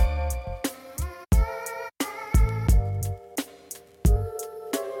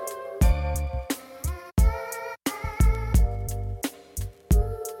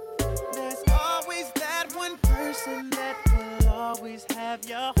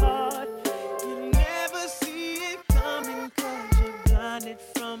apart. You never see it coming 'cause you're blinded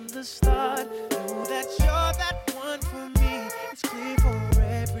from the start. Know that you're that one for me. It's clear for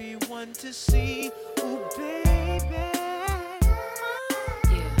everyone to see. Ooh, baby.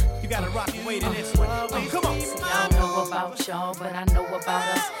 You gotta rock your way to this one. Oh, come on. See, I don't know about y'all, but I know about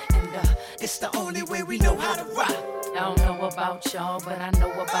us. And it's the only way we know how to rock. I don't know about y'all, but I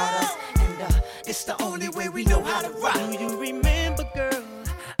know about us. And it's the only way we know how to rock. Do you remember, girl?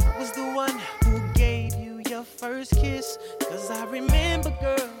 I was the one who gave you your first kiss. 'Cause I remember,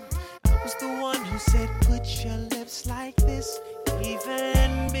 girl, I was the one who said, put your lips like this.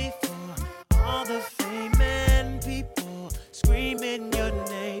 Even before all the fame and people screaming your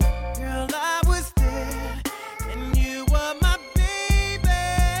name. Girl, I was there, and you were my baby.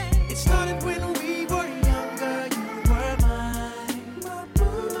 It started when we were younger, you were mine.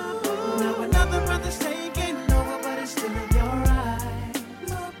 Now another brother's taking over, but it's still your right.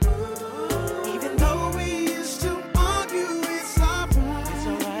 Even though we used to argue, it's alright. It's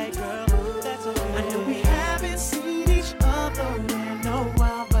alright, girl, that's okay. I know we haven't seen each other in a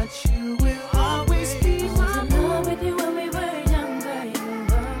while, but you will always be my I was in love with you when we were younger. You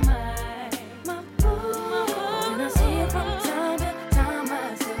were mine, my boo. And I see it from time to time.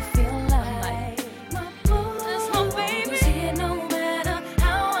 I still feel like my boo. That's my baby. You see it no matter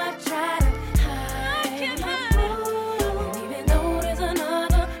how I try to hide. My boo. And even though there's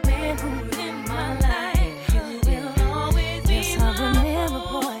another man who's in my life, you will always be my boo. Yes, I remember,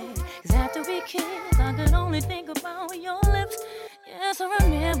 boy. 'Cause after we kissed, I could only think about your lips. Yes, I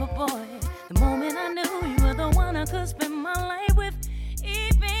remember, boy, the moment I knew you were the one I could spend my life with.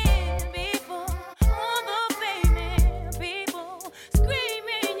 Even before all the famous people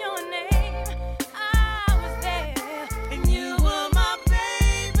screaming your name, I was there, and you were my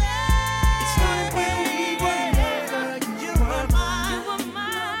baby. It started when we were younger, you were mine. you were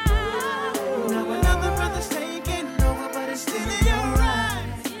mine. Now another brother's taking over, but it's still your right.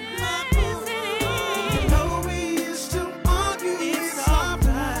 Yes, it is. Even though we used to argue, it's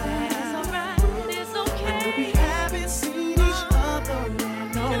alright. It's alright, it's okay. We haven't seen each other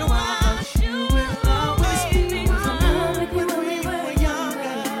in a while, but you will always be mine. When we were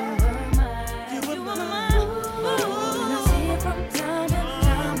younger, you were mine. And I see it from time to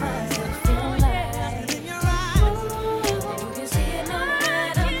time. I still feel like In your eyes, you can see it no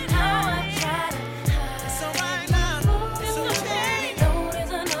matter how I try to hide. it's alright now. It's okay. Though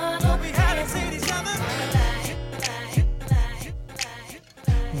there's another We haven't seen each other.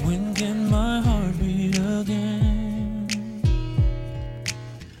 When can my heart beat again?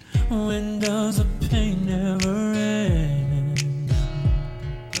 When does the pain never end?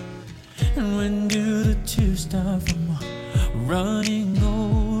 And when do the tears stop from running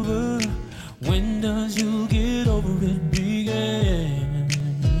over? When does you get over it begin?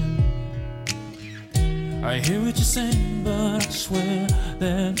 I hear what you're saying, but I swear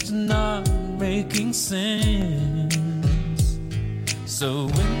that it's not making sense. So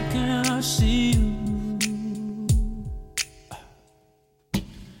when can I see you?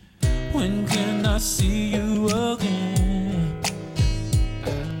 When can I see you again?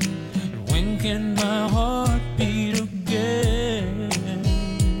 When can my heart beat again?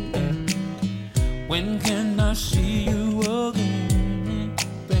 When can I see you again,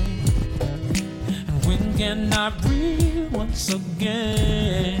 babe? And when can I breathe once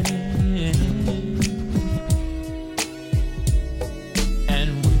again? And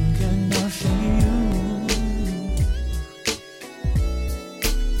when can I see you?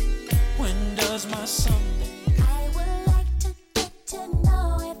 When does my Sunday? I would like to get to know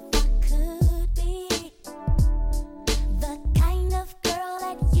if I could be the kind of girl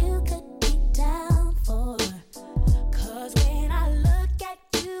that you could be down for. 'Cause when I look at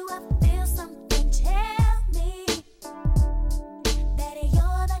you, I feel something tell me that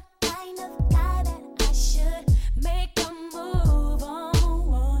you're the kind of guy that I should make a move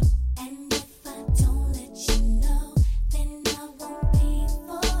on. And if I don't let you know, then I won't be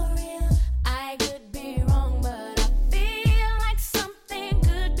for real. I could be wrong.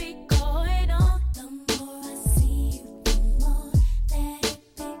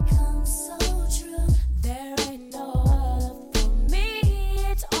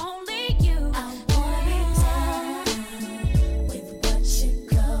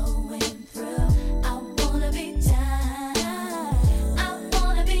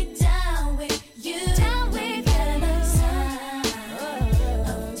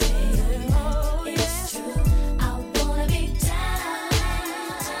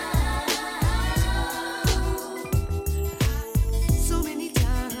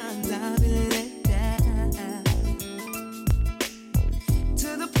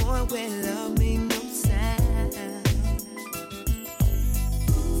 where love made no sound.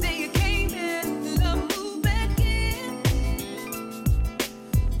 Say you came in, love moved back in.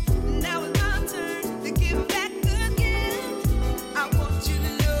 Now it's my turn to give back again. I want you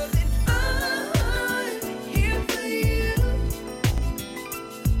to know that I'm here for you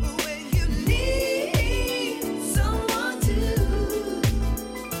when you need someone to.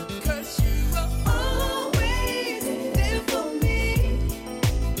 'Cause you are always there for me.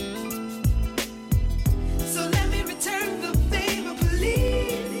 So let me return the favor,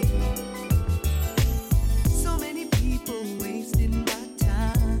 please. So many people wasting my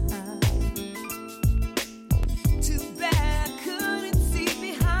time. Too bad I couldn't see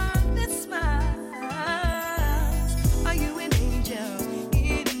behind the smiles. Are you an angel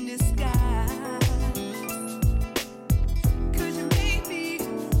in disguise? 'Cause you made me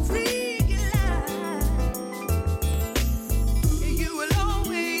realize you will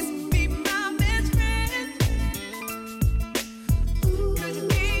always be my best friend. 'Cause you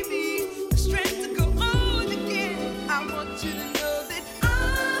gave me the strength to go on again. I want you to know that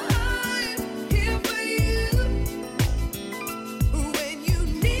I'm here for you when you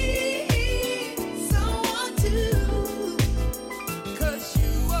need someone to. 'Cause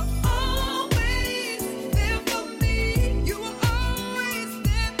you are always there for me. You are always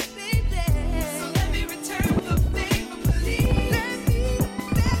there, baby. So let me return the favor, please. Let me,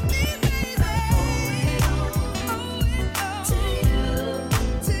 baby. Owe it all to you,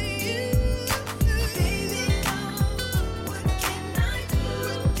 baby. What can I do?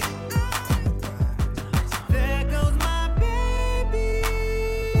 There goes my baby.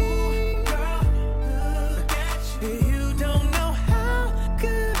 Ooh, girl, look at you. You don't know how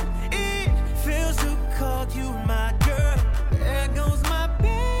good it feels to call you my girl. There goes my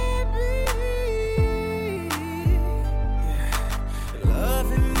baby.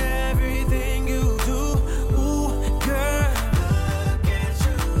 Loving everything you do. Ooh, girl, look at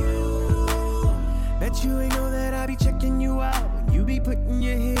you. Bet you ain't know that I be checking you out when you be putting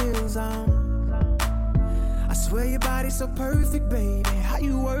your heels on. I swear your body's so perfect, baby. How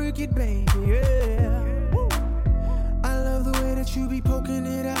you work it, baby, yeah. Woo. I love the way that you be poking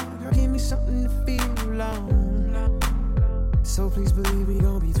it out. Girl, give me something to feel on. So please believe we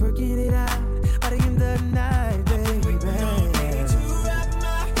gon' be twerking it out by the end of the night, baby.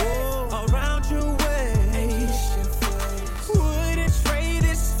 Oh, around your waist. Wouldn't trade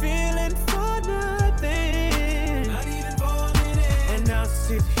this feeling for nothing. Not even for a minute. And I'll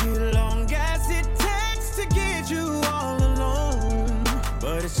sit here long as it takes to get you all alone.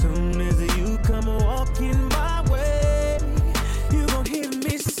 But as soon as you come walking my way, you gon' hear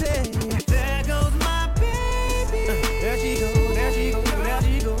me say, there goes my baby. There she go, there she go, there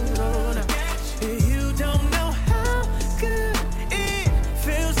she go. Now. You don't know how good it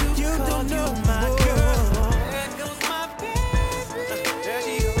feels to call you my girl. There goes my baby. There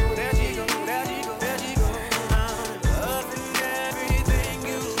she go, there she go, there she go, there she go. Loving everything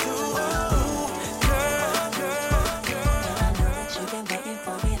you do. Girl, girl, girl. I know that you've been waiting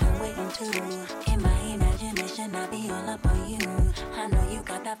for it, I'm waiting too. In my imagination, I'll be all up on you. I know you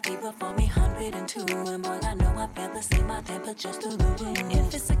got that fever for me, 102. And boy, I know I feel the same, my temperature's through the roof.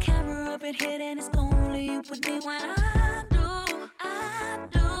 If it's a camera up in here, then it's only you with me when I do.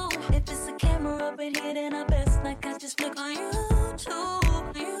 If it's a camera up in here, then I best like I just flick on YouTube.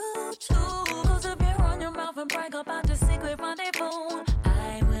 'Cause if you run your mouth and brag about the secret rendezvous,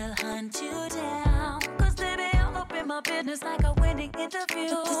 I will hunt you down. 'Cause baby, I'm up in my business like a winning interview.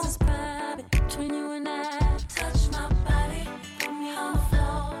 But this is private between you and I. Touch my body, put me on the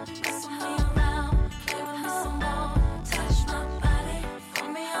floor, mess me around, play with me some more. Touch my body, put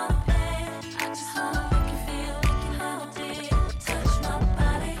me on the bed. I just wanna make you feel like you never did. Touch my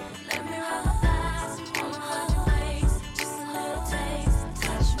body, let me roll the thighs, all around your waist, just a little taste.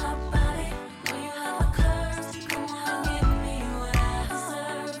 Touch my body, know you have the curves. Come on, give me what I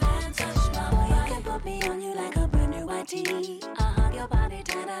deserve and touch my body. You can put me on you like a brand new white tee. I hug your body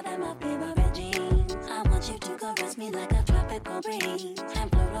tighter than my favorite jeans. I want you to caress me like a tropical breeze and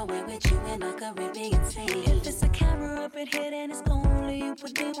float away with you in a Caribbean sea. If it's a camera up in here, then it's only you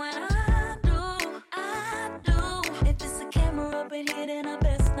with me when I do. If it's a camera up in here, then I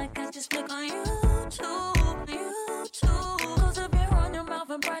best like I just flick on YouTube. 'Cause if you run your mouth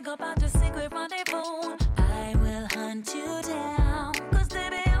and brag about the secret rendezvous, I will hunt you down. 'Cause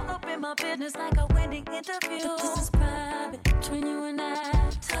baby, I'm up in my business like a winning interview. But this is private between you and I.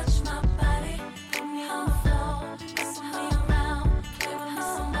 Touch my body, put me on the floor, mess me around, play with me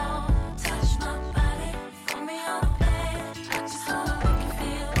some more. Touch my body, put me on the bed. I just wanna make you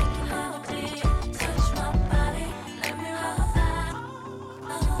feel like you never did. Touch my body, let me roll the thighs.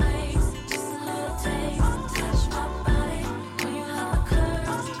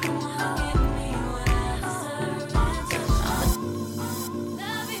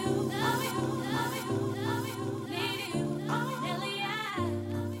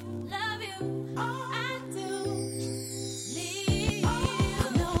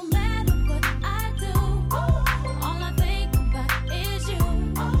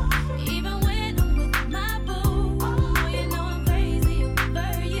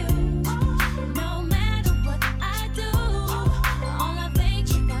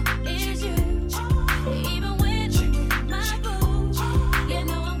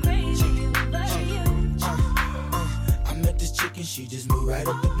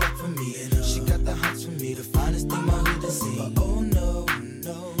 back for me. She got the hots for me, the finest thing my hood has seen. But oh no,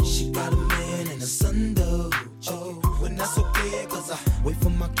 no, she got a man and a son though. Oh, but that's okay, cause I wait for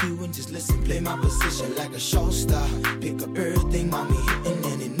my cue and just listen, play my position like a show star. Pick up everything, mommy hitting,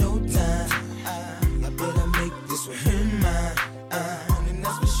 and in no time, I better make this with him mine. And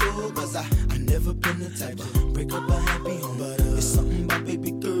that's for sure, cause I never been the type to break up a happy home. But it's something about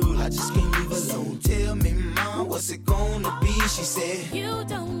baby girl, I just can't leave alone. Tell me, mom, what's it gonna be? She said, you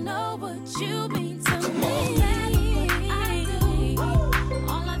don't know what you mean to come me. on.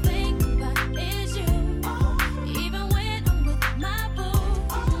 All I think about is you. Even when I'm with my boo,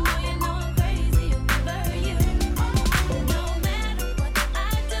 boy, you know I'm crazy over you. No matter what I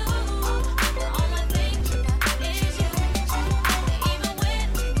do, all I think about is you. Even when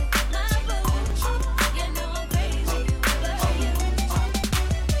I'm with my boo, you know I'm crazy over you.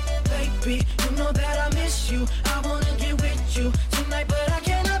 Baby, you know that I miss you. I wanna get with you tonight, but I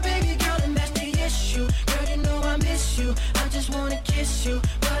cannot, baby girl, and that's the issue. Girl, you know I miss you. I just wanna kiss you,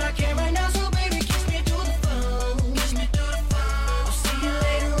 but I can't right now, so baby, kiss me through the phone. Kiss me through the phone. I'll see you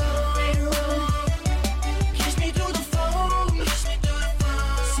later on, later on. Kiss me through the phone. Kiss me through the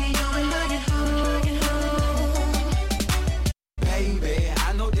phone. See you when I get home. Baby, I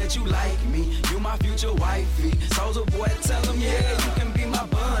know that you like me. You my future wifey. Soldier boy, tell him, yeah, you can be my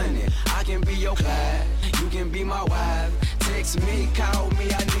bunny. I can be your Clyde. You can be my wife. Text me, call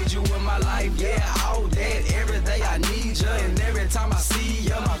me, I need you in my life. Yeah, all that, every day I need you. And every time I see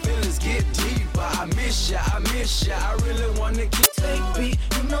you, my feelings get deeper. I miss you, I really wanna keep. Baby,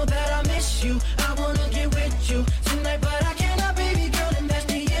 you know that I miss you. I wanna get with you tonight, but I cannot, baby girl, and that's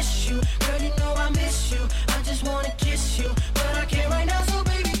the issue. Girl, you know I miss you. I just wanna kiss you, but I can't right now, so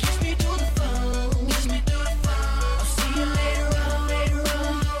baby, kiss me through the phone. Kiss me through the phone. I'll see you later on, later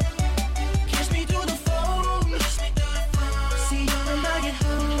on. Kiss me through the phone. Kiss me through the phone. See you when I get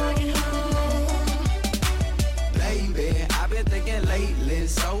home, get home. Baby, I've been thinking lately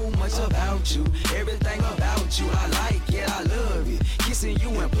so much about you. Everything about you, I like it, I love it. Kissing you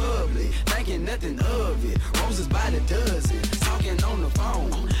in public, thinking nothing of it. Roses by the dozen, talking on the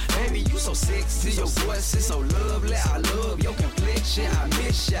phone. Baby, you so sexy, your voice is so lovely. I love your complexion. I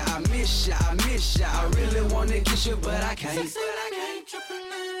miss ya, I miss ya, I miss ya. I really wanna kiss you, but I can't.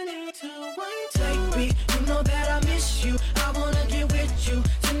 Baby, you know that I miss you. I wanna get with you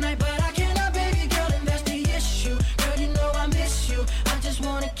tonight, but I cannot, baby girl, and that's the issue. Girl, you know I miss you. I just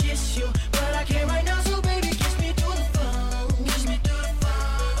wanna kiss you, but I can't right now, so baby, kiss me through the phone. Kiss me through the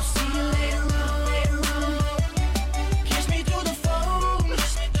phone. I'll see you later on, later on. Kiss me through the phone.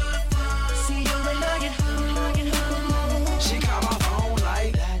 Kiss me through the phone. See you when I get home, get home. She called my phone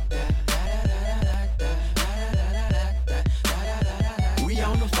like we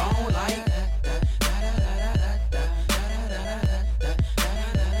on the phone like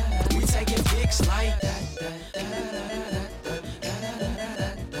we taking pics like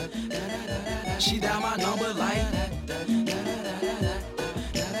she dial my number like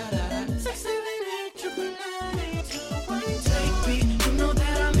 678-999-821. Baby, you know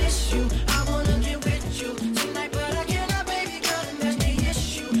that I miss you. I wanna get with you tonight, but I cannot, baby girl, and that's the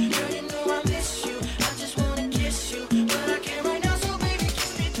issue. Girl, you know I miss you. I just wanna kiss you, but I can't right now, so baby,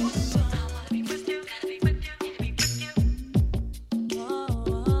 kiss me through the phone.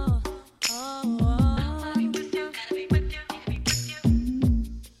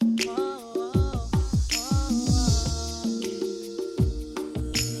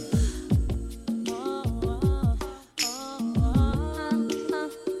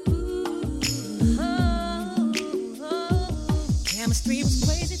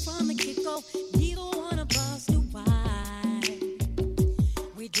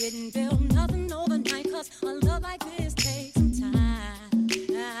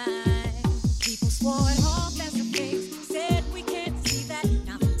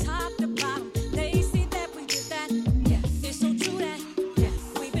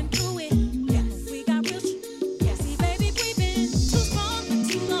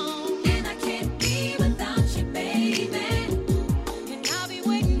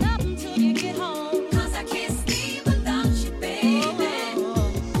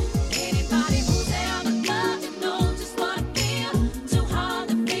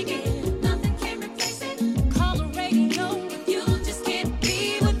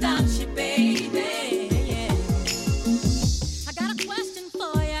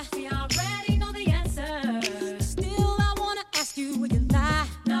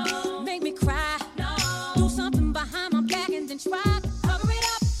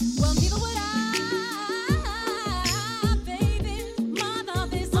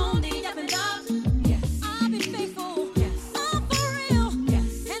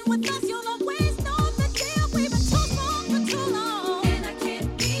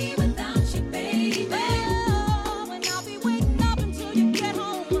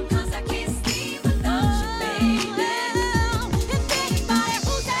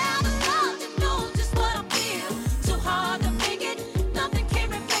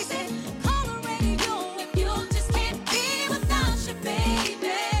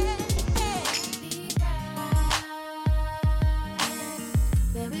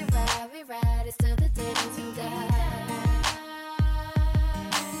 we ride, it's till the day that we die.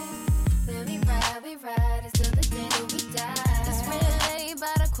 When we ride, it's till the day that we die. It's real late,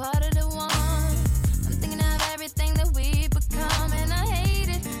 about 1:45. I'm thinking of everything that we've become, and I hate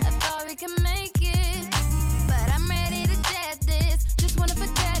it. I thought we could make it, but I'm ready to jet this. Just wanna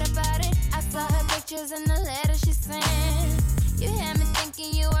forget about it. I saw her pictures and the letters she sent. You had me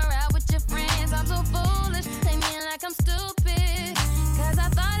thinking you were out with your friends. I'm so foolish, play me like I'm stupid, cause I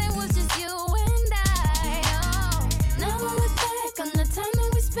thought it was just you and I. Oh, now I look back on the time that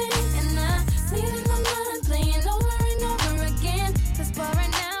we spent, and I see it in my mind playing over and over again. Cause for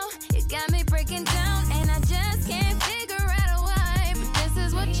right now, you got me breaking down, and I just can't figure out why. But this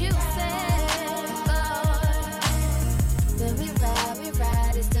is what you said. Oh, when we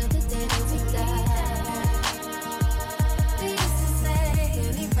ride, it's till the day that we die. We used to say,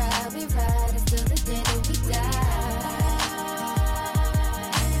 when we ride, it's till the day that we die.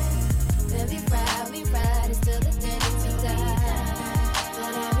 When we ride, it's till the day that we die.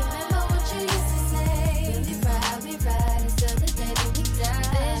 But I remember what you used to say. When we ride, it's till the day that we die.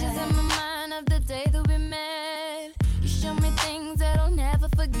 Visions in my mind of the day that we met. You showed me things that I'll never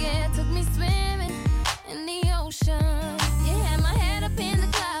forget. Took me swimming in the ocean. You had my head up in the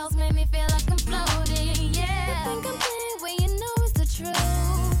clouds, made me feel like I'm floating. Yeah, you think I'm playing when you know it's the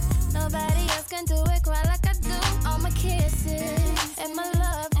truth. Nobody else can do it quite like I do. All my kisses and my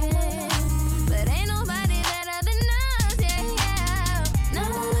loving, but ain't nobody better than us. Yeah, yeah. Now I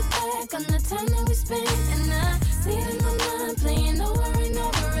look back on the time that we spent, and I see it in my mind playing over and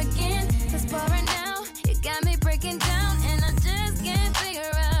over again. Cause for right now, you got me breaking down, and I just can't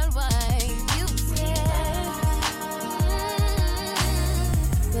figure out why you said.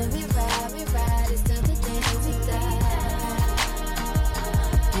 When we ride, it's till the day that we die.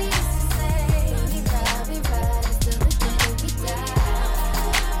 We used to say, when we ride, it's till the day that we die.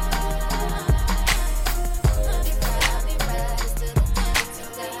 When we ride, it's till the day that we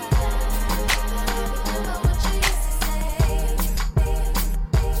die. But I remember what you used to say.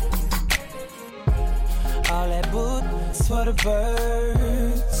 All that boots for the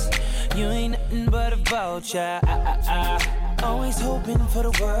birds. You ain't nothing but a vulture. Always hoping for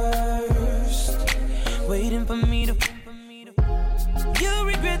the worst, waiting for me to. You'll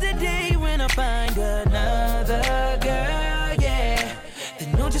regret the day when I find another girl, yeah. They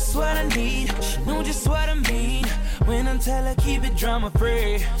know just what I need, she know just what I mean. When I tell her keep it drama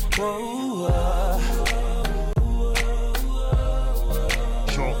free. Whoa,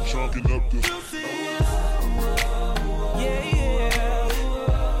 Chalking up the yeah, yeah.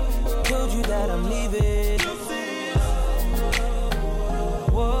 Told you that I'm leaving.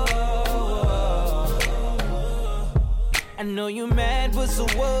 Whoa. I know you mad, but so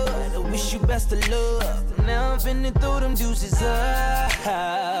what? I wish you best of luck. Now I'm finna throw them deuces up.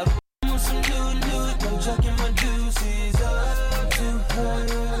 I'm on some new, I'm chucking my deuces up to her.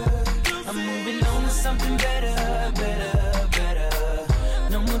 I'm moving on to something better.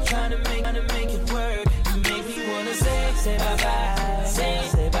 No more trying to make it work. You make me wanna say bye-bye.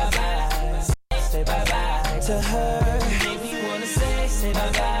 Say bye-bye. Say bye-bye to her. You make me wanna say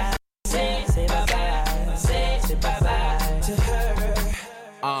bye-bye. Say bye-bye. Say bye-bye to her.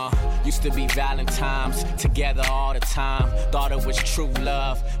 Used to be Valentine's, together all the time. Thought it was true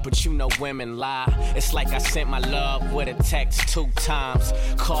love, but you know women lie. It's like I sent my love with a text 2 times.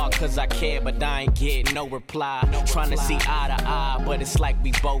 Called cause I care, but I ain't get no reply. Trying to see eye to eye, but it's like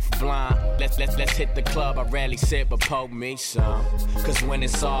we both blind. Let's hit the club, I rarely sit, but poke me some. Cause when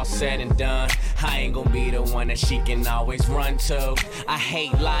it's all said and done, I ain't gonna be the one that she can always run to. I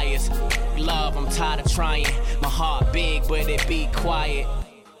hate liars, love, I'm tired of trying. My heart big, but it be quiet.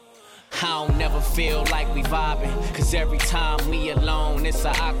 I don't never feel like we vibing, cause every time we alone, it's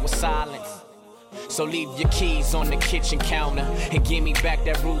an awkward silence. So leave your keys on the kitchen counter and give me back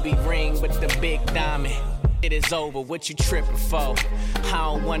that ruby ring with the big diamond. It is over, what you tripping for? I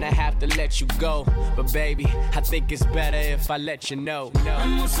don't wanna have to let you go, but baby, I think it's better if I let you know.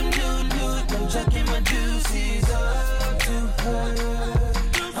 I'm on some new, I'm chucking my deuces up to her.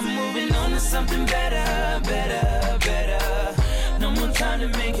 I'm moving on to something better. No more time to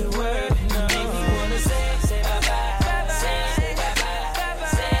make it work. No. Make me wanna say bye-bye. Say bye-bye.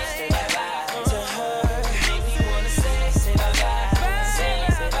 Say bye-bye to her. Make me wanna say bye-bye. Say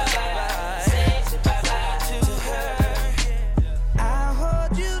bye-bye. Say bye-bye to her. I'll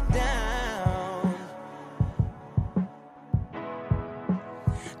hold you down.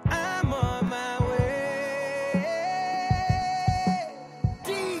 I'm on my way.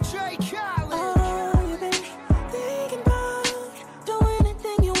 DJ Khaled. Oh, you've been thinking about do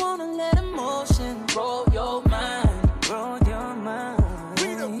anything you wanna, let emotion roll your mind.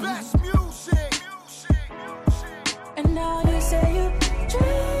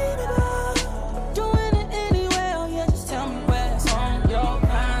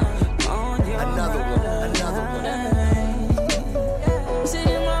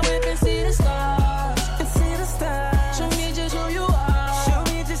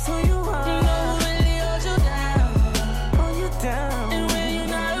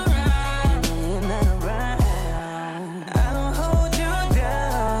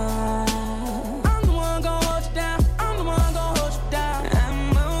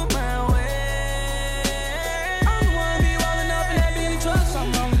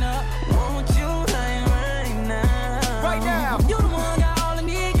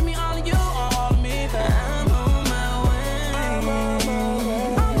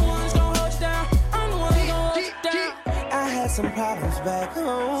 back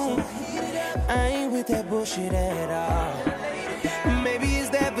home. I ain't with that bullshit at all. Maybe it's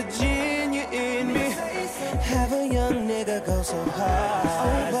that Virginia in me. Have a young nigga go so hard.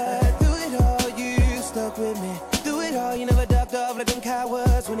 Oh, but through it all, you stuck with me. Through it all, you never ducked off like them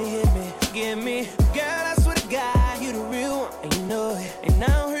cowards when they hit me. Give me, girl, I swear to God, you the real one, and you know it. And I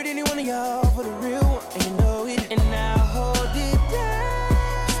don't hurt any one of y'all for the real one, and you know it. And now hold it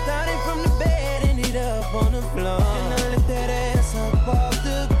down. Started from the bed, ended up on the floor. And I lift that ass up off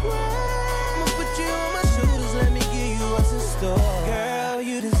the ground. I'ma put you on my shoulders, let me give you what's in store. Girl,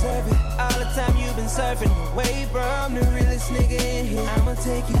 you deserve it. All the time you've been surfing away from the realest nigga in here. I'ma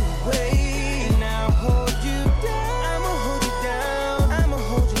take you away. And now hold you down. I'ma hold you down. I'ma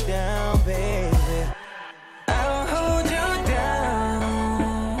hold you down, baby. I'll hold you down.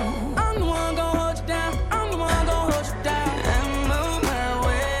 I'm the one gon' hold you down. I'm the one gon' hold you down. I'm on my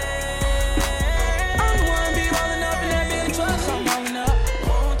way. I'm the one be rolling up in that Billy truck. So I'm rolling up.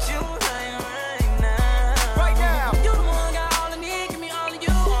 Won't you hang right now? Right now. You the one got all I need. Give me all of you,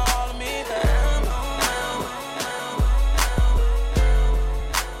 all of me. I'm on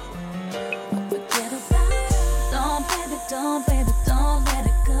Forget about it. Don't, baby, don't, baby, don't let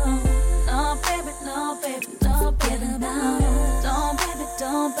it go. No, baby, no, baby, no, forget about it. Don't, baby,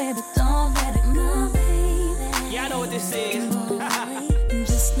 don't, baby, don't let it go, baby. Y'all know what this is.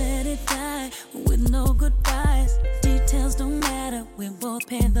 Just let it die with no goodbyes. Details don't matter, we're both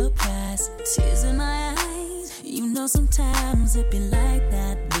paying the price. Tears in my eyes, you know sometimes it be like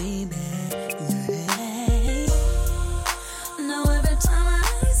that, baby. Yeah. Now every time I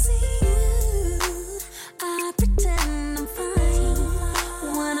see you, I pretend I'm fine.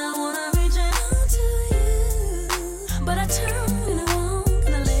 When I wanna reach out to you, but I turn and I won't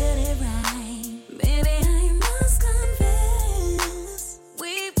gonna let it ride. Baby, I must confess,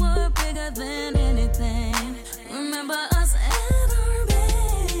 we were bigger than anything. Remember us at our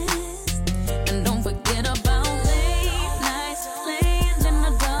best. And don't forget about late nights, laying in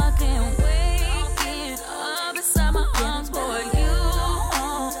the dark and waking up inside my arms, boy. You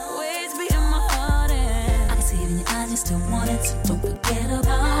always be in my heart, and I can see it in your eyes, you still want it, so don't forget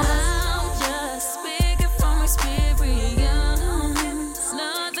about it. I'm just speaking from experience.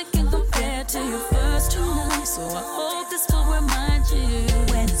 Nothing can compare to your first time, so I hope this will remind you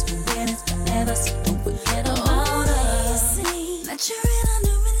when it's forever, so don't forget about us. See that you're in a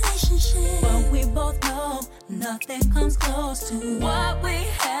new relationship, but we both know nothing comes close to what we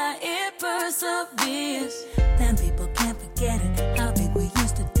had. It perseveres. Then people can't forget it, how big we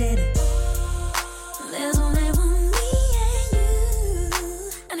used to did it. There's only one me and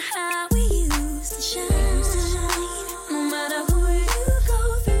you, and how we used to shine. No matter who you go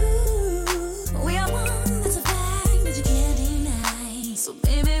through, we are one, that's a fact that you can't deny. So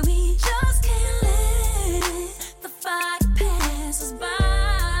baby, we just can't let the fire pass us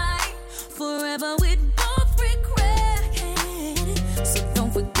by. Forever we both regret it. So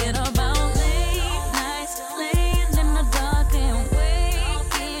don't forget about late nights, laying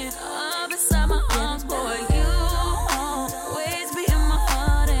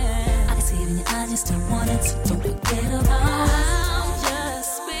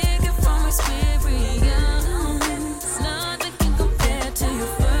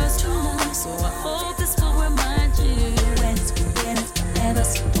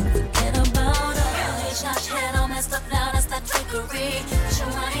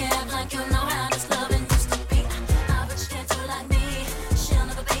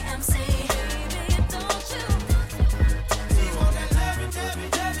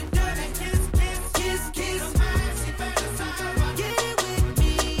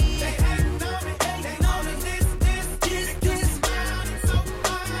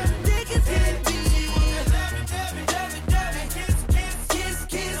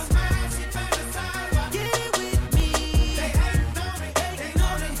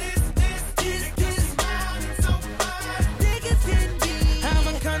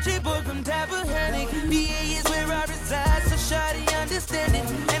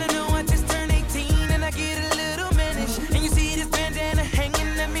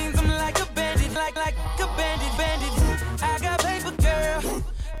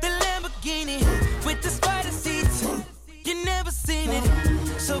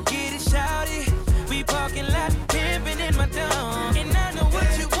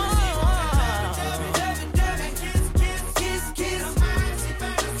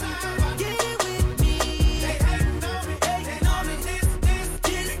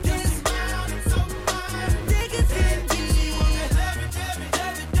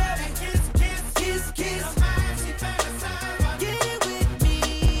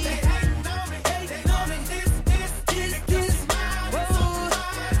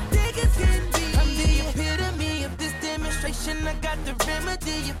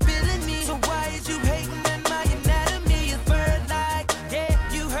reality, you're feeling me. So why is you hating on my anatomy? It's bird like, yeah,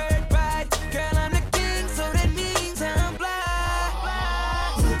 you heard right. Girl, I'm the king, so that means I'm blind.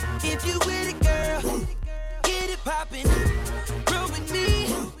 If you with it, girl, get it poppin'. Grow with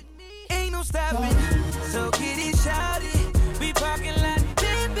me, ain't no stopping. So get it shouted. We parking lot,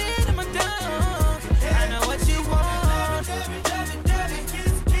 baby, I'm a dog. I know what you want.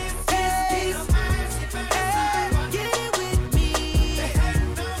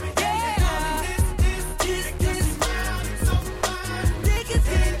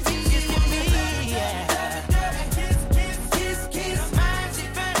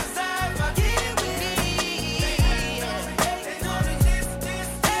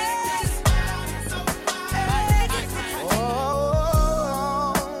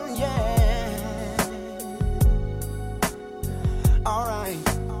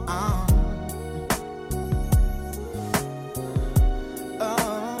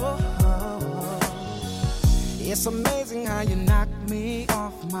 It's amazing how you knock me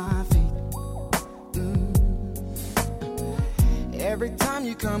off my feet. Every time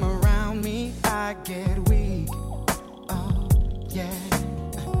you come around me, I get weak. Oh, yeah.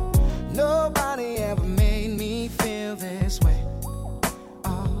 Nobody ever made me feel this way.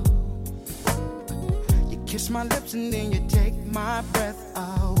 Oh, you kiss my lips and then you take my breath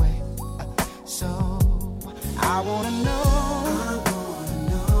away. So I wanna know.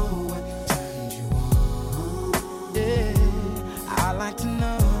 I like to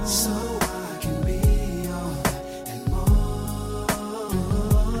know, so I can be all that and more.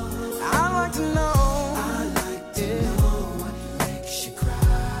 I like to know. I like to know what makes you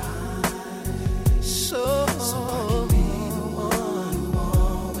cry. So I can be the one who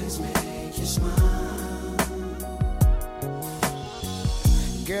always makes you smile.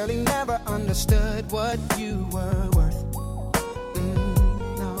 Girl, he never understood what you were worth.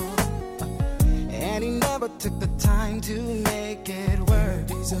 No. And he never took the time to make it work.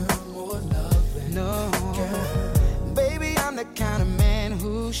 Deserve more love. No, girl. Baby, I'm the kind of man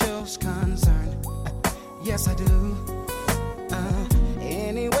who shows concern. Yes, I do.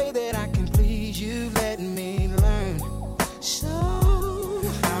 Any way that I can please you, let me learn. So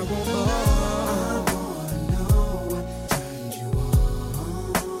I wanna know what turns you on.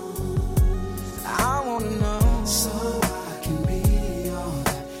 I wanna know, so I can be all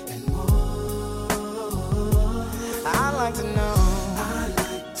that and more. I like to know.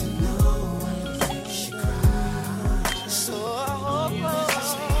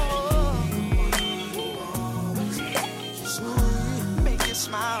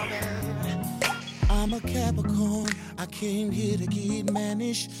 I'm a Capricorn, I came here to get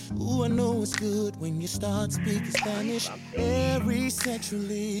managed. Ooh, I know it's good when you start speaking Spanish. Very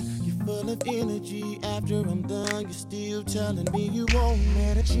sexually, you're full of energy. After I'm done, you're still telling me you won't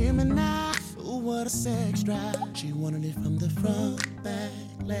let a Gemini. Ooh, what a sex drive. She wanted it from the front, back,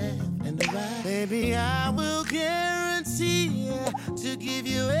 left, and the right. Baby, I will guarantee to give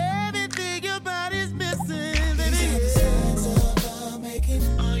you everything your body's missing. Baby, these are the signs of love making.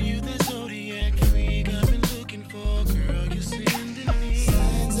 Are you the zodiac freak I've been looking for? Girl, you're sending me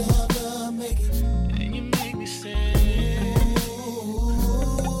signs of love making, and you make me sad.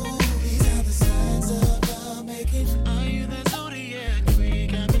 These are the signs of love making. Are you the zodiac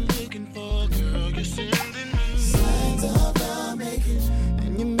freak I've been looking for? Girl, you're sending me signs of love making,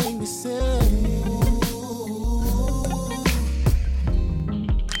 and you make me sad.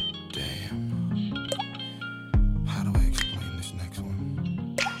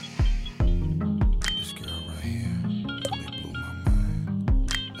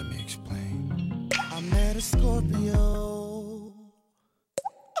 Scorpio.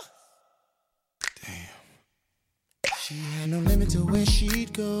 Damn. She had no limit to where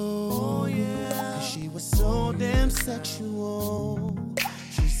she'd go. Oh, yeah. And she was so damn sexual.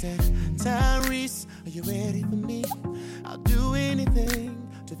 She said, Tyrese, are you ready for me? I'll do anything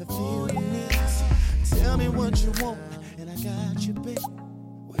to fulfill your needs. Tell me what you want, and I got you, babe.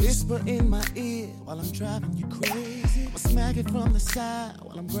 Whisper in my ear while I'm driving you crazy. I'ma smack it from the side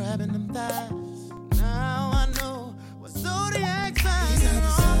while I'm grabbing them thighs. Now I know what zodiac signs are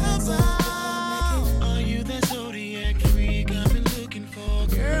all about. Are you that zodiac freak I've been looking for?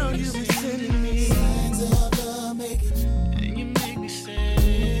 Girl, you've been sending me signs of love making, and you make me sad.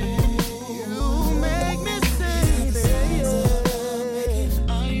 You make me sad, baby.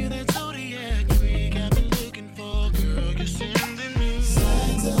 Are you that zodiac freak I've been looking for? Girl, you're sending me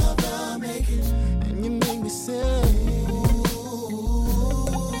signs of love making, and you make me sad.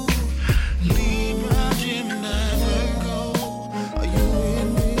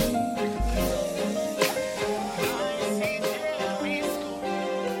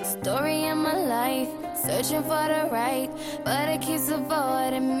 story of my life, searching for the right, but it keeps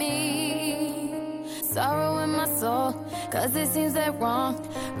avoiding me. Sorrow in my soul, cause it seems that wrong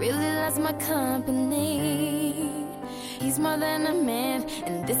really loves my company. He's more than a man,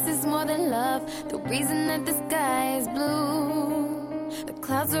 and this is more than love. The reason that the sky is blue, the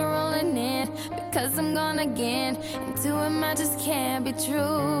clouds are rolling in because I'm gone again, and to him I just can't be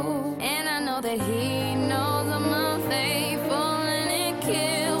true. And I know that he knows I'm unfaithful, and it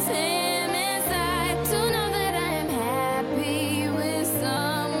kills him inside to know that I am happy with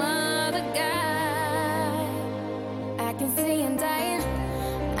some other guy. I can see him dying.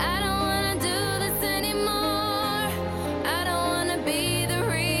 I don't wanna do this anymore. I don't wanna be the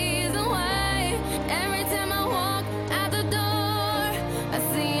reason why. Every time I walk out the door, I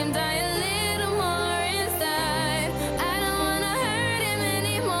see him die a little more inside. I don't wanna hurt him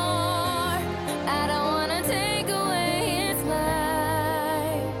anymore. I don't wanna take away his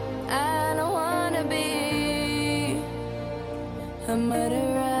life. I don't wanna be a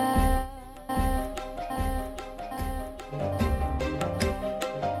murderer.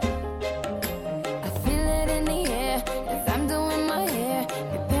 I feel it in the air as I'm doing my hair,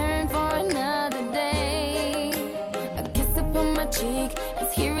 preparing for another day. A kiss upon my cheek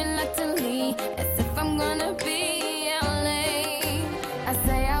is here reluctantly, as if I'm gonna be LA. I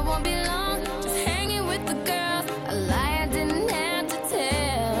say I won't be long, just hanging with the girls. A lie I didn't have to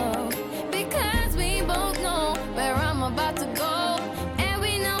tell, because we both know where I'm about to go, and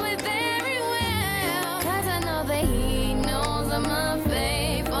we know it very well. Cause I know that he knows I'm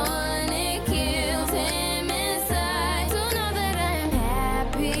unfaithful, and it kills him inside to know that I am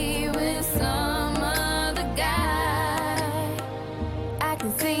happy with some other guy. I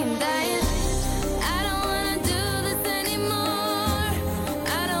can see him dying. I don't wanna do this anymore.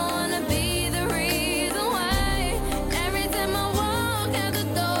 I don't wanna be the reason why. Every time I walk out the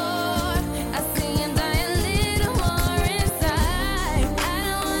door, I see him die a little more inside. I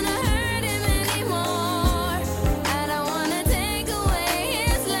don't wanna hurt him anymore. I don't wanna take away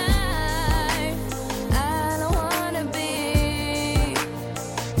his life. I don't wanna be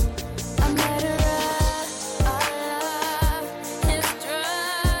a murderer. Our love is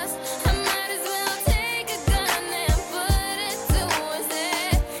trust. I might as well take a gun and put it to his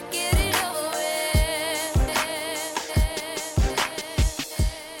head. Get it over with.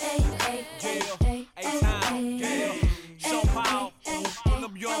 So pow, pull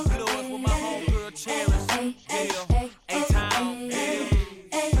up your blues with my homegirl Cherish. Yeah, A-Town, yeah.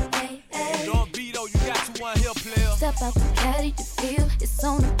 Don't be though, you got you one here, player. Step out the caddy to feel it's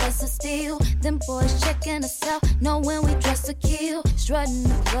on the bus of steel. Them boys checking us out, know when we dress to kill. Strutting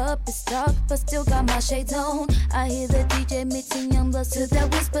the club, it's dark, but still got my shades on. I hear the DJ mixing young bloods to that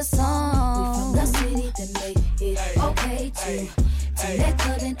whisper song. We from the city that made it okay to let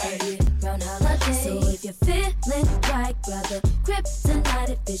couldn't end round holiday. So if you're feeling right, brother, kryptonite,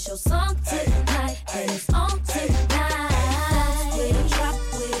 if it's your song tonight, then it's on tonight. Dance with it, drop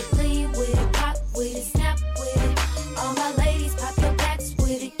with it, lean with it, rock with it, snap with it. All my ladies, pop your backs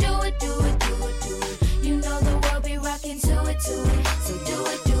with it. Do it, do it, do it, do it. You know the world be rocking to it, to it. So do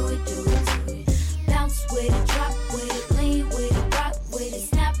it, do it, do it, do it. Bounce with it, drop with it, lean with it, rock with it,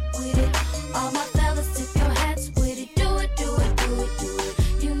 snap with it. All my fellas, tip your hats with it. Do it, do it, do it, do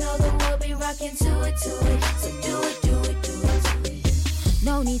it. You know the world be rocking to it, to it. So do it, do it, do it, do it.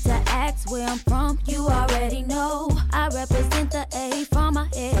 No need to ask where I'm from, you already know. I represent the A from my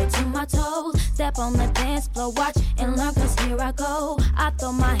head to my toes. Step on the dance floor, watch and learn, cause here I go. I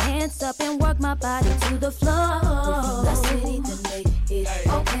throw my hands up and work my body to the floor. We're from the city that made it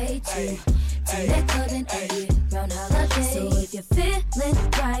okay to let couldn't end it round holiday. So if you're feeling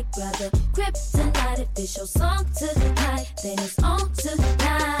right, brother, kryptonite, if it's your song tonight, then it's on tonight.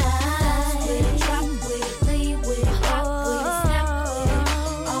 Dance with it, drop with it, lean with it, rock with it, snap with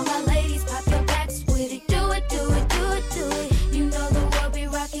it. All my ladies, pop your backs with it. Do it, do it, do it, do it. You know the world be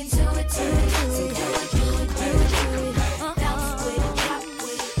rocking to it, to it. So do it, do it, do it, do it. Bounce with it, drop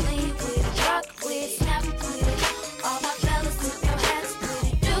with it, lean with it, rock with it, snap with it. All my fellas, tip your hats with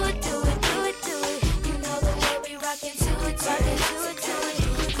it. Do it, do it, do it, do it. You know the world be rocking to it, to it, to it, to it.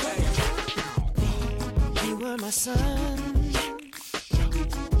 You were my sun,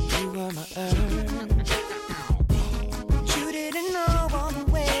 you were my earth. You didn't know all the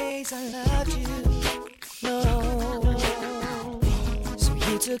ways I loved you, no. So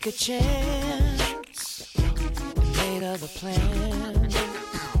you took a chance and made other plans,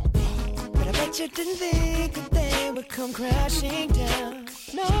 but I bet you didn't think that they would come crashing down,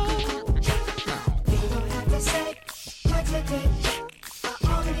 no. You don't have to say what you did, I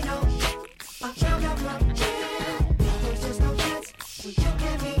already know. I found out from you, there's just no chance when you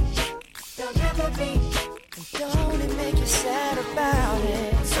and me.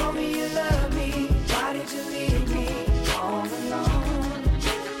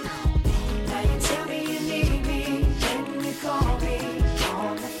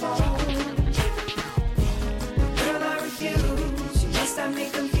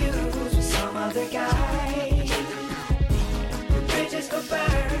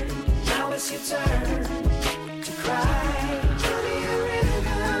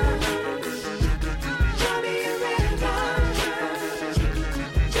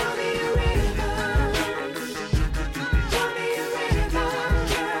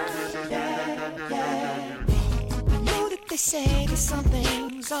 some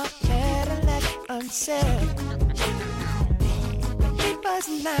things are better left unsaid. It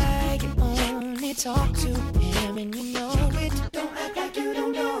wasn't like you only talk to him and you know it. Don't act like you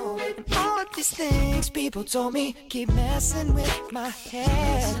don't know it. And all of these things people told me keep messing with my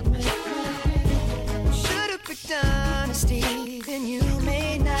head. Should've picked honesty, then you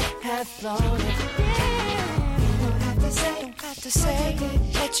may not have thought it. Don't have to say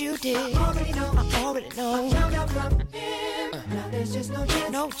that you did. I already know. Now there's just no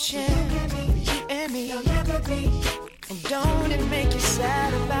chance. You and me, you'll never be. And don't it make you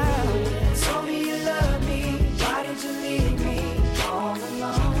sad about it? Told me you love me. Why did you leave me all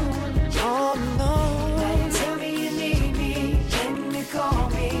alone? All alone. Now you tell me you need me. Then you call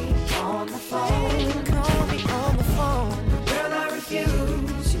me on the phone. Call me on the phone. Girl, I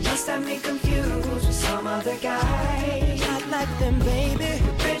refuse. You must have me confused with some other guy. Not like them, baby.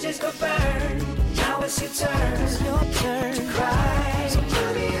 The bridges go burn. Now it's your turn. It's your turn to cry. So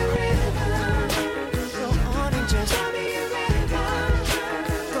tell me a river. Go on and just tell me a river.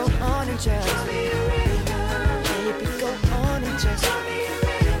 Go on and just tell me a river. Baby, go on and just tell me a river.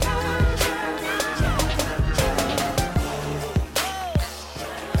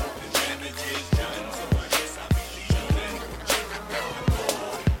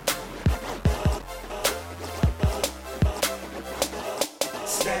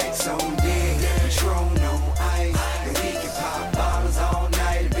 Stacks on deck, Patron on ice, and we can pop bottles all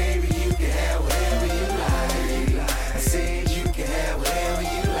night. Baby, you can have whatever you like. I said you can have whatever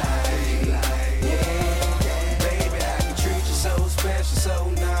you like. Yeah, baby, I can treat you so special, so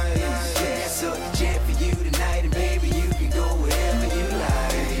nice. Yeah, so the jet for you tonight, and baby, you can go wherever you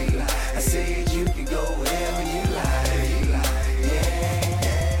like. I said you can go wherever you like.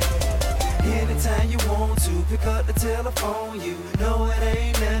 Yeah, anytime you want to, pick up the telephone. You know it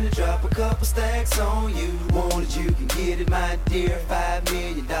ain't nothing to drop a couple stacks on you. Want it, you can get it, my dear. $5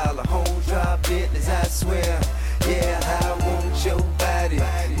 million home drop business, I swear. Yeah, I want your body,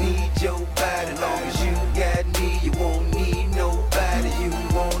 need your body. Long as you got me, you won't need nobody. You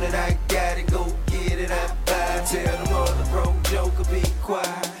want it, I got it, go get it, I buy it. Tell the mother broke joker, be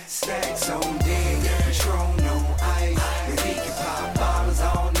quiet. Stacks on deck, Patron on ice, and we can pop bottles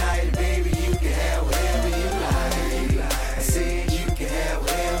all night. Baby, you can have whatever you like. I said you can have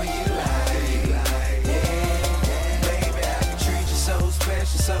whatever you like. Yeah, baby, I can treat you so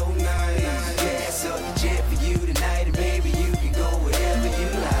special, so nice. Yeah, so the jet for you tonight, and baby, you can go wherever you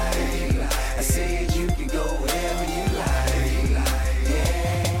like. I said you can go wherever you like.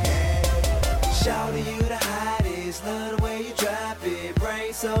 Yeah, shawty, you the hottest, love the way you drop it.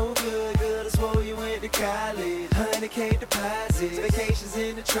 Brain so good, good, I swore you went to college. 100K deposits, vacations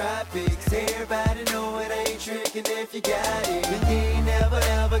in the tropics. Everybody know it ain't tricking if you got it. And you ain't never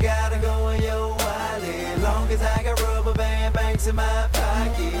ever gotta go in your wallet. Long as I got rubber band banks in my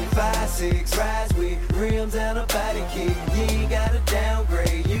pocket. 5'6", rides with rims and a body kick. You ain't gotta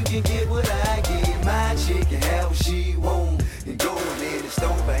downgrade, you can get what I get. My chick can have what she want, and go and let it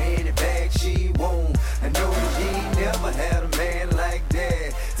stone for any bag she want. I know that you ain't never had a man like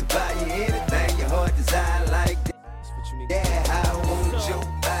that to buy you anything your heart desire like that. Yeah, I want your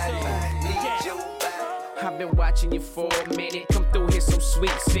body, need your body. I've been watching you for a minute. Come through here so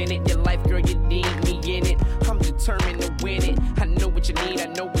sweet, send it. Your life, girl, you need me in it. I'm determined to win it. I know what you need, I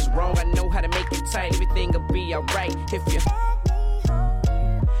know what's wrong. I know how to make it tight. Everything'll be alright if you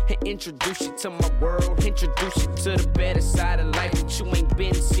introduce you to my world. Introduce you to the better side of life that you ain't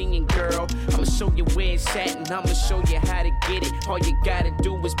been seeing, girl. I'ma show you where it's at, and I'ma show you how to get it. All you gotta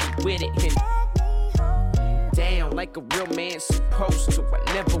do is be with it. And down like a real man's supposed to.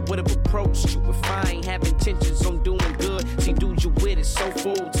 I never would've approached you if I ain't have intentions on doing good. See, dude, you with it so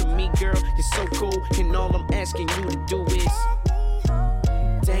full to me, girl. You're so cool, and all I'm asking you to do is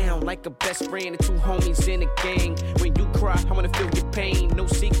down like a best friend and two homies in a gang. When you cry, I wanna feel your pain. No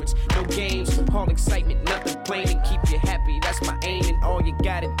secrets, no games, all excitement, nothing plain. And keep you happy, that's my aim. And all you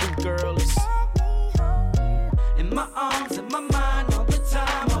gotta do, girl, is in my arms, in my mind, all the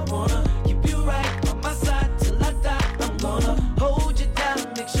time. I wanna keep you right on my side till I die. I'm gonna hold you down,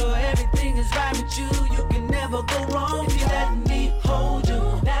 make sure everything is right with you. You can never go wrong if you let me hold you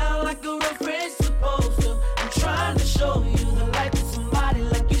down like a real friend's supposed to. I'm trying to show you the life of somebody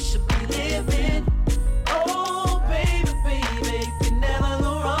like you should be living. Oh, baby, baby, you can never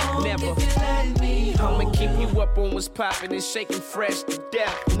go wrong if you let me hold you. I'ma keep you up on what's poppin' and shaking fresh to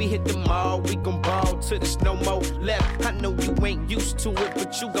death. When we hit the mall, we gon' ball till there's no more left. I know you ain't used to it,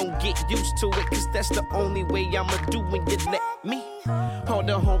 but you gon' get used to it, 'cause that's the only way I'ma do when you let me All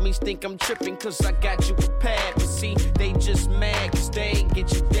the homies think I'm tripping cause I got you prepared. But see, they just mad cause they ain't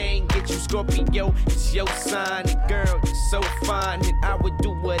get you. Scorpio, it's your sign. And girl, you're so fine. And I would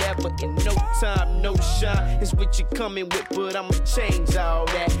do whatever in no time, no shine. It's what you coming with, but I'ma change all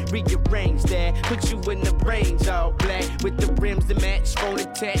that. Rearrange that, put you in the range all black. With the rims to match, phone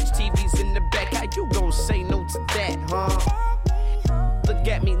attached, TVs in the back. How you gon' say no to that, huh? Look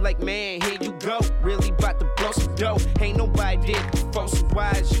at me like, man, here you go. Really about to blow some dough. Ain't nobody did before, so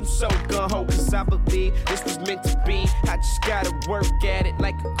why is you so gung-ho? Cause I believe this was meant to be. I just gotta work at it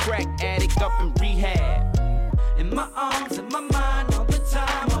like a crack addict up in rehab. In my arms, in my mind, all the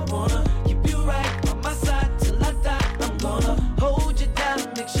time. I wanna keep you right on my side till I die. I'm gonna hold you down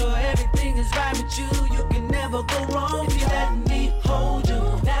and make sure everything is right with you. You can never go wrong if you let me hold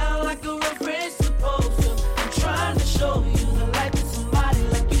you down like a real friend's supposed to. I'm trying to show you the life of somebody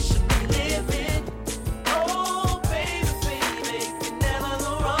like you should be living. Oh, baby, baby, you can never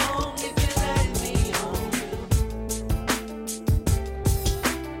go wrong if you let me hold you.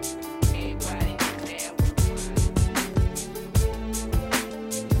 Everybody there.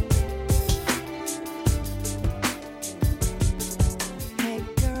 Hey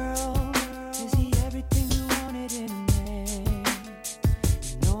girl, is he everything you wanted in a man?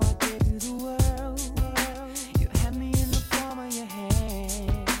 You know I gave you the world. You had me in the palm of your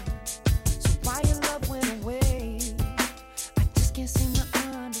hand. So why your love went away? I just can't seem to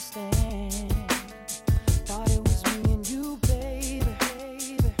understand. Thought it was me and you, baby.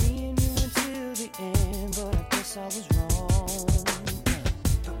 Me and you until the end, but I guess I was wrong.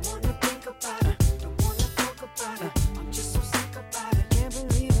 Don't wanna think about it. Don't wanna talk about it. I'm just so sick about it. Can't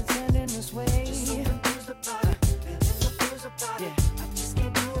believe it's ending this way. Just so confused about it. Feeling the blues about it. I just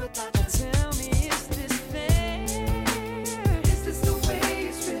can't do without you. Tell me, is this fair? Is this the way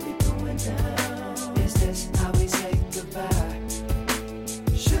it's really going down? Is this how we say goodbye?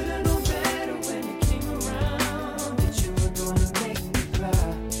 Should've known better when you came around that you were gonna make me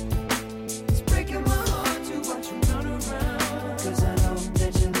cry. It's breaking my heart to watch you run around, cause I know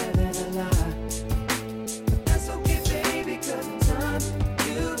that you're living a lie. But that's okay, baby, cause in time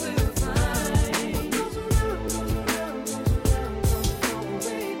you will find what goes around, goes around, goes around, comes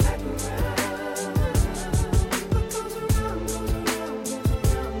way back around. What goes around, goes around, goes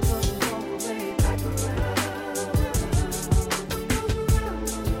around, comes way back around.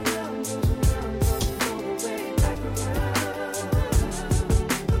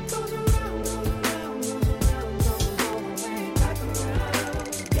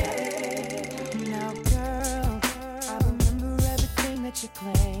 Now, girl, I remember everything that you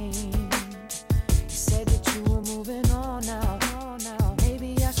claimed. You said that you were moving on now. Maybe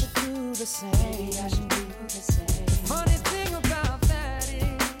I should do the same. Funny thing about that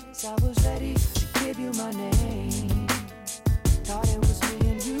is, I was ready to give you my name. Thought it was me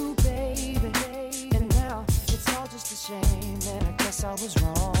and you, baby. And now it's all just a shame that I guess I was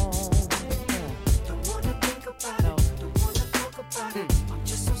wrong. Don't wanna think about it. Don't wanna talk about it. I'm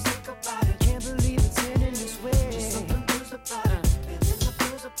just so sick about it. Can't believe it's ending this way. Just so confused about it. Feeling the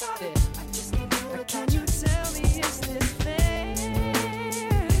blues about it. I just can't do it. Can you tell me, is this fair?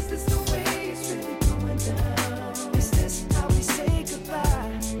 Is this the way it's really going down? Is this how we say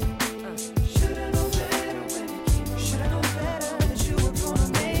goodbye? Should've known better when you came around. Should've known better that you were gonna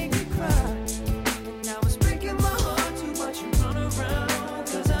make me cry. And now it's breaking my heart to watch you run around,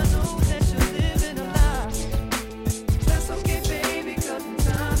 cause I know that you're living a lie. That's okay, baby, cause in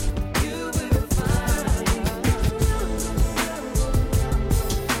time you will find.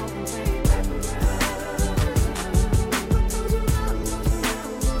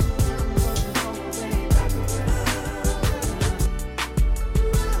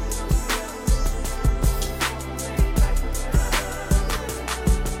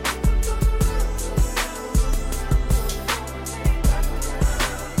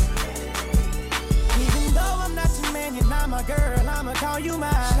 Even though I'm not your man, you're not my girl, I'ma call you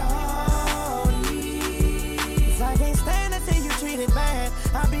my shorty. 'Cause I can't stand to see you treated bad.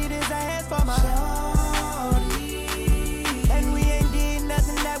 I beat his ass for my shorty. And we ain't did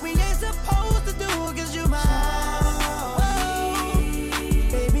nothing that we ain't supposed to do, 'cause you my shorty.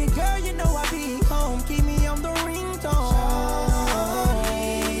 Baby girl, you know I be home, keep me on the ringtone.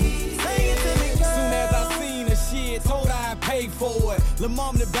 Sing it to me, girl. Soon as I seen her shit, told her I'd pay for it. Lil'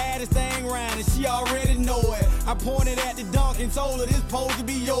 mom the baddest thing round and she already know it. I pointed at the dunk and told her this supposed to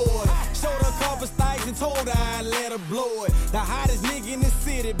be yours. Showed her a couple stikes and told her I'd let her blow it. The hottest nigga in the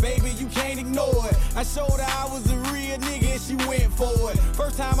city, baby, you can't ignore it. I showed her I was a real nigga and she went for it.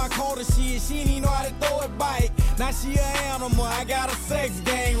 First time I caught her shit, she didn't even know how to throw it bike. Now she an animal, I got a sex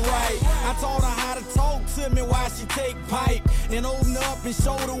game right. I I taught her how to talk to me while she take pipe and open up and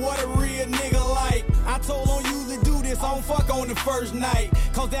show her what a real nigga like. I told her don't usually do this, I don't fuck on the first night.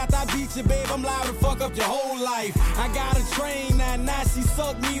 Cause after I beat you, babe, I'm liable to fuck up your whole life. I got a train now she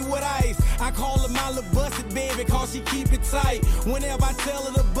suck me with ice. I call her my little busted baby cause she keep it tight. Whenever I tell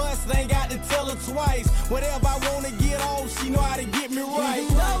her to bust, I ain't got to tell her twice. Whatever I wanna get off, she know how to get me right.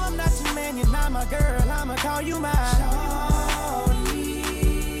 Even though I'm not your man, you're not my girl, I'ma call you my shawty.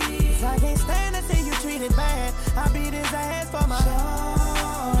 'Cause I can't stand to see you treated bad. I beat his ass for my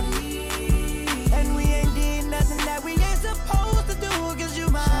shawty. And we ain't did nothing that we ain't supposed to do, 'cause you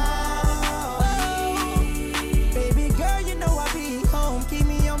my shawty. Baby girl, you know I be home, keep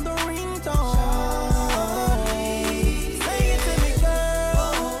me on the ringtone. Sing it to me, girl.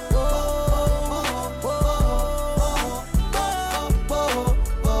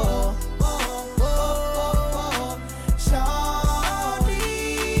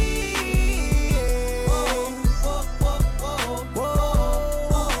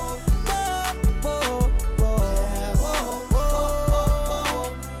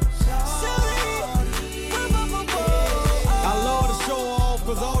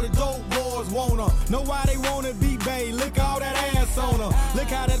 Know why they wanna be bae, look all that ass on her. Look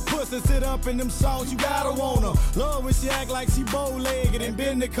how that pussy sit up in them songs, you gotta want her. Love when she act like she bow-legged and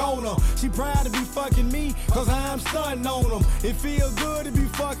bend the corner. She proud to be fucking me, cause I'm stunting on them. It feel good to be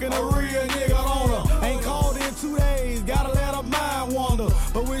fucking a real nigga on her. Ain't called in 2 days, gotta let her mind wander.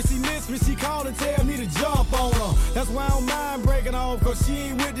 But when she miss me, she call and tell me to jump on her. That's why I don't mind breaking off, cause she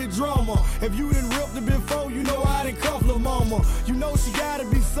ain't with the drummer. If you done ripped her before, you know I done cuffed her mama. You know she gotta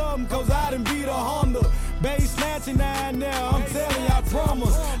be something, cause I done beat her Honda. Bass snatching now, I'm telling you, I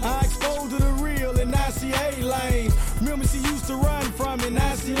promise. I exposed her to real and now she hate lanes. Remember she used to run from me,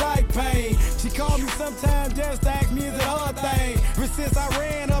 now she like pain. She called me sometimes just to ask me is it her thing. But since I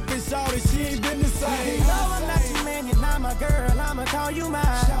ran up and shouted, she ain't been the same. Even though I'm not your man, you're not my girl, I'ma call you my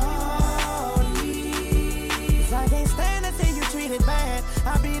shawty. 'Cause I can't stand to see you treated bad.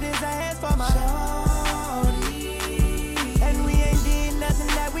 I beat his ass for my shawty. And we ain't did nothing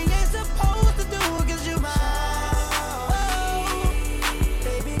that we ain't supposed to do, 'cause you my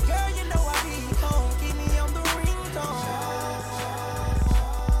baby girl, you know I be home, keep me on the ringtone.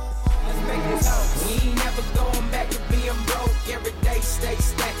 Let's make it talk. We ain't never going back to being broke. Every day stay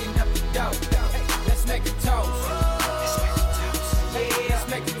stacking up the dough. Hey, let's make it toast. Yeah, let's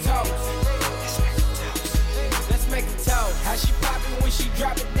make it toast. Let's make it toast. How she poppin' when she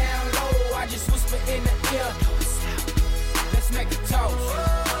drop it down low? I just whisper in the ear. Let's make it toast.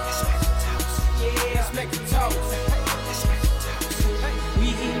 Yeah, let's make it toast. We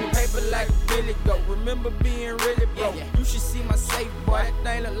eating paper like a Billy Goat. Remember being really broke. You should see my safe, boy. That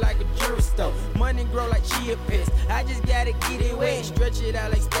thing look like a jewelry store. Money grow like chia pets. I just gotta get it wet. Stretch it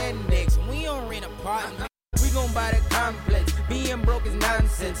out like standing next. We don't rent apartments. We gon' buy the complex. Being broke is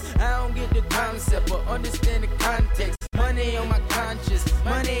nonsense. I don't get the concept, but understand the context. Money on my conscience,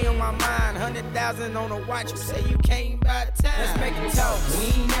 money on my mind. 100,000 on a watch. You say you can't buy time. Let's make it talk. We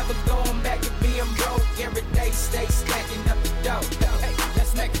ain't never going back to being broke. Every day stay stacking up the dough. Hey,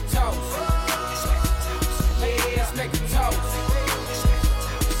 let's make it toast. Yeah, let's make it toast.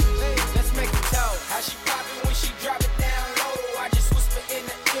 Let's make it toast. How she poppin' when she drop it down low? I just whisper in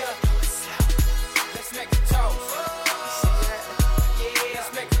the ear. Let's make it toast. Yeah,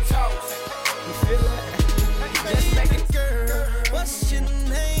 let's make it toast. You feel that? Let's make it. Girl, what's your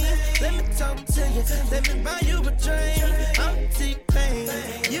name? Let me talk to you, let me buy you a drink. I'm T-Pain,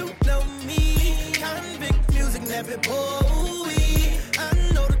 you know me. Convict music, never boy. I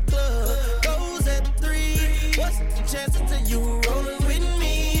know the club goes at 3. What's the chances of you rolling with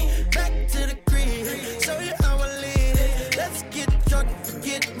me? Back to the crib, show you how I live. Let's get drunk,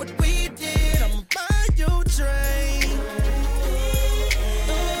 forget what we did. I'ma buy you a drink.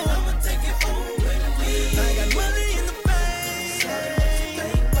 I'ma take it home with me. I got money in the bank.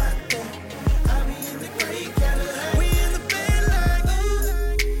 I be in the great Cadillac. We in the bed like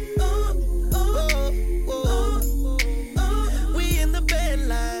ooh, ooh, ooh, ooh, ooh. We in the bed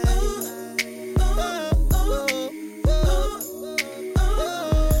like ooh, ooh, ooh,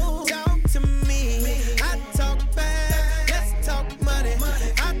 ooh. Talk to me, I talk back. Let's talk money,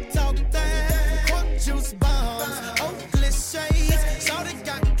 I talk that. Quart juice bombs, Oakley shades. Shorty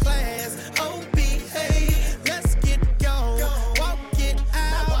got class, oh behave. Let's get gone, walk it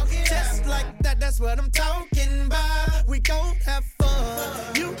out. Just like that, that's what I'm talking about. We gon' have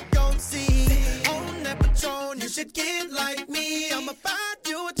fun, you gon' see. On that Patron, you should get like me. I'ma buy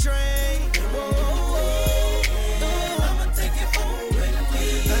you a drink. Whoa, I'ma take it home with me.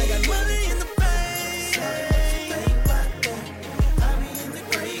 I got money in the bank. I be in the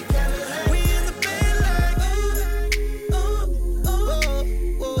great Cadillac.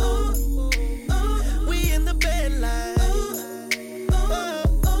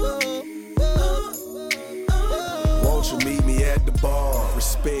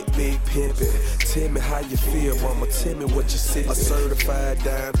 respect, big pimpin'. Tell me how you feel, mama, tell me what you see. A certified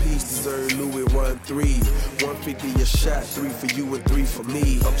dime piece deserve Louis 1-3. 150 a shot, 3 for you and 3 for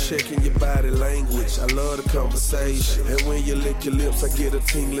me. I'm checking your body language, I love the conversation. And when you lick your lips, I get a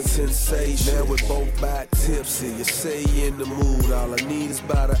tingling sensation. Now we're both by tipsy, you say you in the mood. All I need is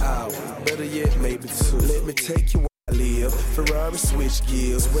about an hour, better yet, maybe 2. Let me take you where I live. Ferrari switch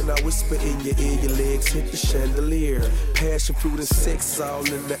gears. When I whisper in your ear, your legs hit the chandelier. Passion fruit and sex all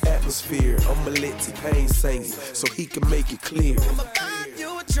in the atmosphere. I'ma let T-Pain sing it so he can make it clear. I'ma buy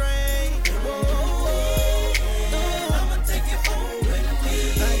you a train. I'ma take you home with me.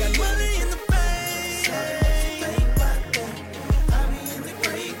 I got money in the bank.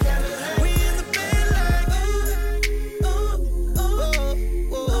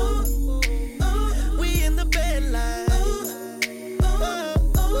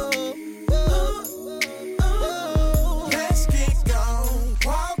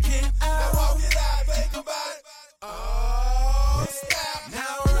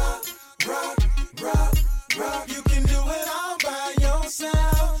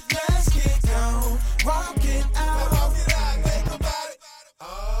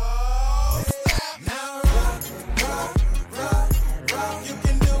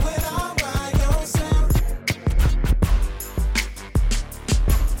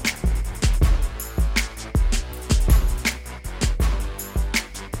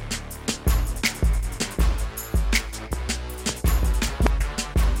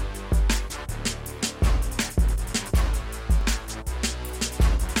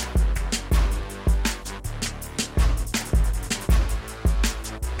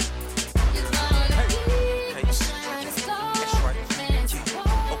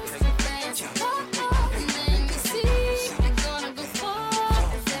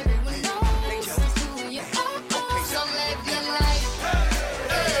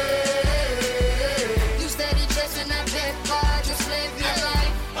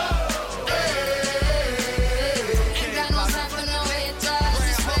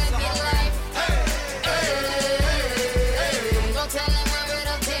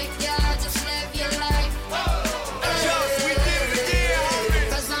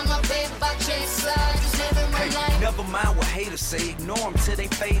 Say ignore them till they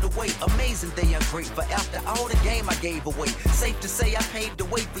fade away. Amazing they ungrateful after all the game I gave away. Safe to say I paved the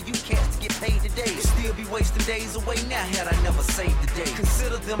way for you cats to get paid today. Still be wasting days away now had I never saved the day.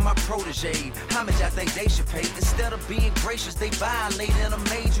 Consider them my protege. How much I think they should pay? Instead of being gracious, they violate in a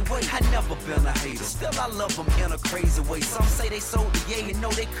major way. I never been a hater. Still I love them in a crazy way. Some say they sold the yay and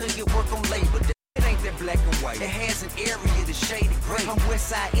know they couldn't get work on labor. It ain't that black and white. It has an area that's shaded gray. I'm west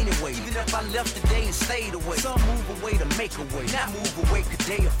side anyway. Even if I left today and stayed away. Some move away to make a way. Not move away cause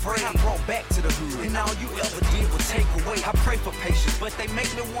they afraid. I brought back to the hood. And all you ever did was take away. I pray for patience, but they make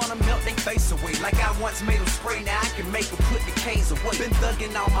me wanna melt their face away. Like I once made them spray, now I can make them put the K's away. Been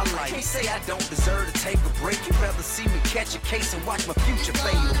thugging all my life. Can't say I don't deserve to take a break. You'd rather see me catch a case and watch my future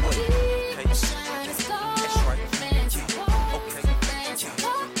fade away. Okay. That's right.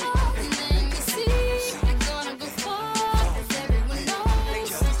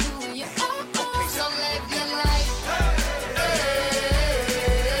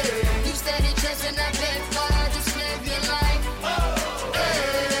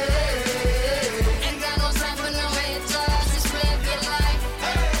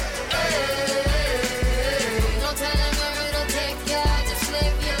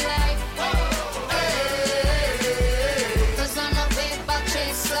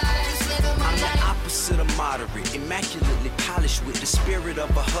 Immaculately polished with the spirit of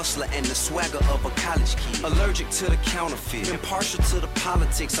a hustler and the swagger of a college kid. Allergic to the counterfeit, impartial to the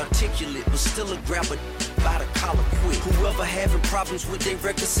politics, articulate but still a grabber by the collar quick. Whoever having problems with their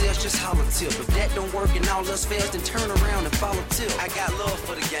record sales, just holler tip. If that don't work and all else fails, then turn around and follow tip. I got love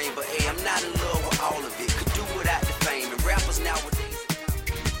for the game, but hey, I'm not in love with all of it. Could do without the fame, and rappers nowadays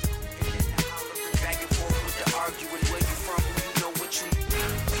back and forth with the arguing. Where you from? Who you know what you.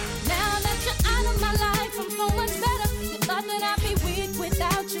 Now that you're out of my life, I'm so much better. You thought that I'd be weak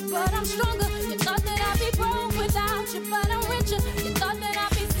without you, but I'm stronger. You thought that I'd be broke without you, but I'm richer. You thought that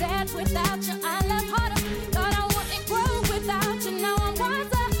I'd be sad without you, I laugh harder. Thought I wouldn't grow without you, now I'm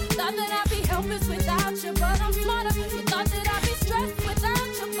wiser. Thought that I'd be helpless without you, but I'm smarter. You thought that I'd be stressed without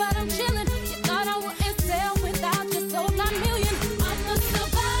you, but I'm chilling. You thought I wouldn't sell without you, sold 9 million. I'm a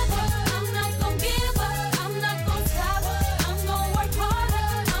survivor, I'm not gon' give up, I'm not gon' stop, I'm gon' work harder.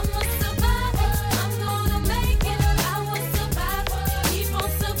 I'm a survivor, I'm gonna make it. I will survive, keep on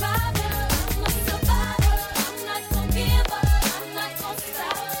surviving. I'm a survivor, I'm not gon' give up, I'm not gon'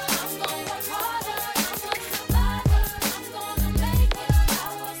 stop, I'm gon' work harder. I'm a survivor, I'm gonna make it. I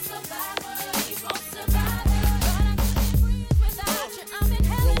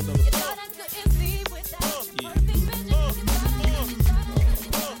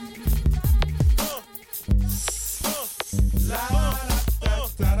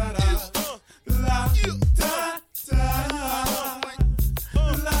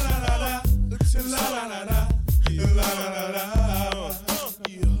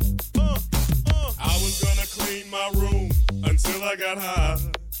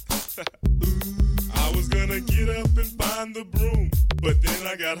I was gonna get up and find the broom, but then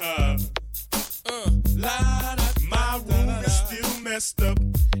I got high. My room is still messed up,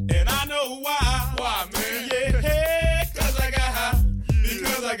 and I know why. Why, man? Yeah, cause I got high.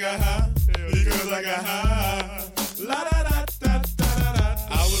 Because I got high. Because I got high. La da da da da da.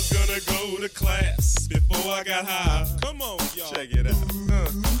 I was gonna go to class before I got high. Come on, y'all. Check it out.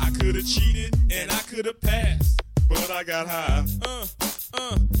 I could've cheated and I could've passed, but I got high.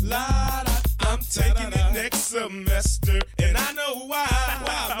 La da. I'm taking it next semester, and I know why.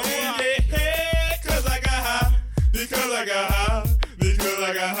 Why, man? Yeah, cause I got high. Because I got high. Because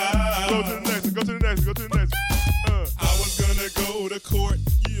I got high. Go to the next one. Go to the next one. Go to the next one. I was gonna go to court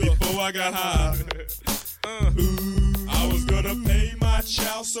before I got high. I was gonna pay my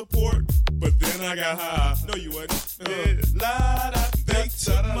child support, but then I got high. No, you wasn't. They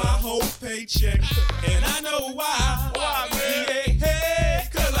took my whole paycheck, and I know why. Why, man? Yeah,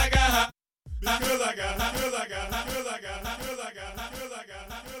 cause I got high. Because I got high. Because I got high. Because I got high. Because I got high.